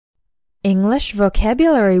English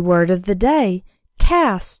vocabulary word of the day,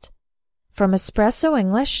 cast, from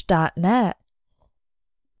espressoenglish.net.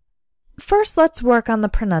 First, let's work on the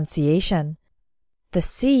pronunciation. The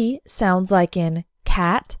C sounds like in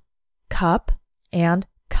cat, cup, and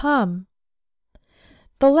come.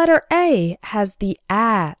 The letter A has the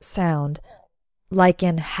A sound, like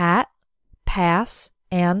in hat, pass,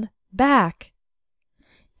 and back.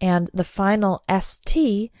 And the final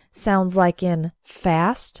ST sounds like in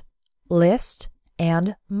fast, list,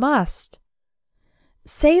 and must.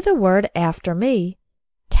 Say the word after me,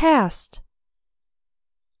 cast.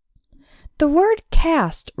 The word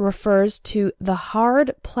cast refers to the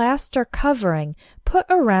hard plaster covering put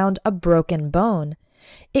around a broken bone.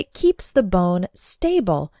 It keeps the bone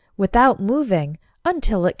stable without moving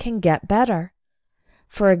until it can get better.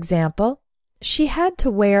 For example, she had to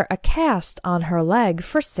wear a cast on her leg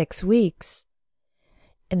for 6 weeks.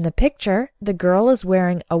 In the picture, the girl is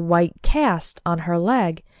wearing a white cast on her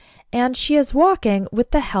leg, and she is walking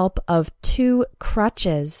with the help of 2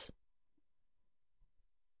 crutches.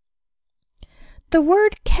 The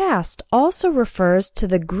word cast also refers to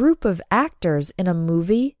the group of actors in a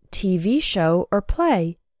movie, TV show, or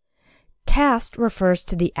play. Cast refers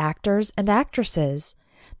to the actors and actresses.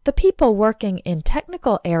 The people working in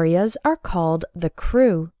technical areas are called the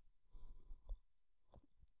crew.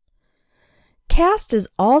 Cast is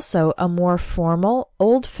also a more formal,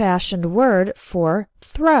 old-fashioned word for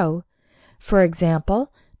throw. For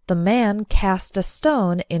example, the man cast a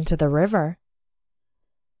stone into the river.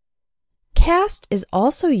 Cast is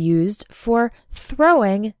also used for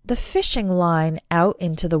throwing the fishing line out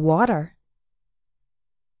into the water.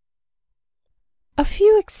 A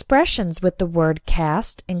few expressions with the word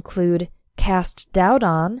cast include cast doubt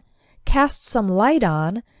on, cast some light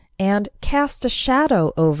on, and cast a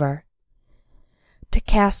shadow over. To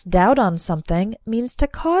cast doubt on something means to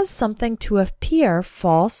cause something to appear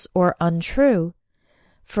false or untrue.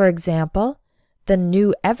 For example, the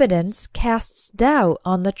new evidence casts doubt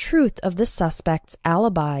on the truth of the suspect's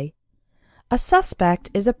alibi. A suspect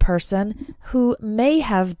is a person who may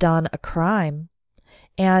have done a crime,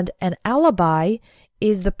 and an alibi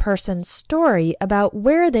is the person's story about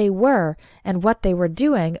where they were and what they were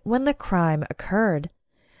doing when the crime occurred.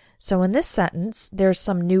 So in this sentence, there's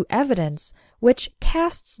some new evidence which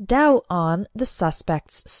casts doubt on the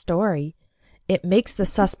suspect's story. It makes the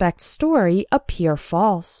suspect's story appear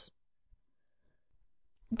false.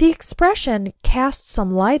 The expression cast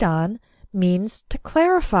some light on means to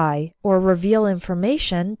clarify or reveal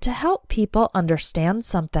information to help people understand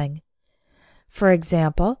something. For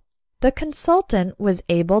example, the consultant was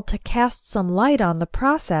able to cast some light on the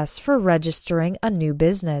process for registering a new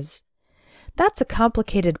business. That's a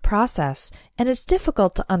complicated process and it's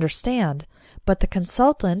difficult to understand, but the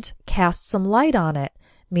consultant cast some light on it,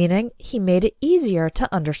 meaning he made it easier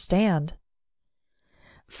to understand.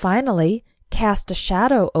 Finally, cast a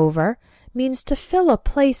shadow over means to fill a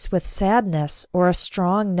place with sadness or a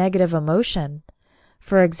strong negative emotion.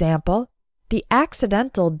 For example, the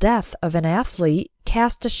accidental death of an athlete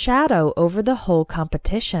cast a shadow over the whole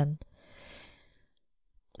competition.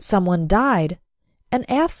 Someone died. An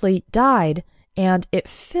athlete died, and it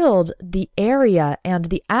filled the area and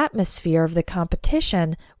the atmosphere of the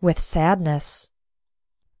competition with sadness.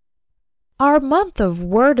 Our month of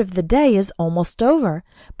Word of the Day is almost over,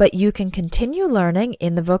 but you can continue learning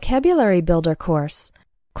in the Vocabulary Builder course.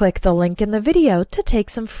 Click the link in the video to take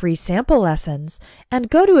some free sample lessons, and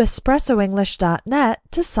go to espressoenglish.net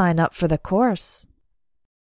to sign up for the course.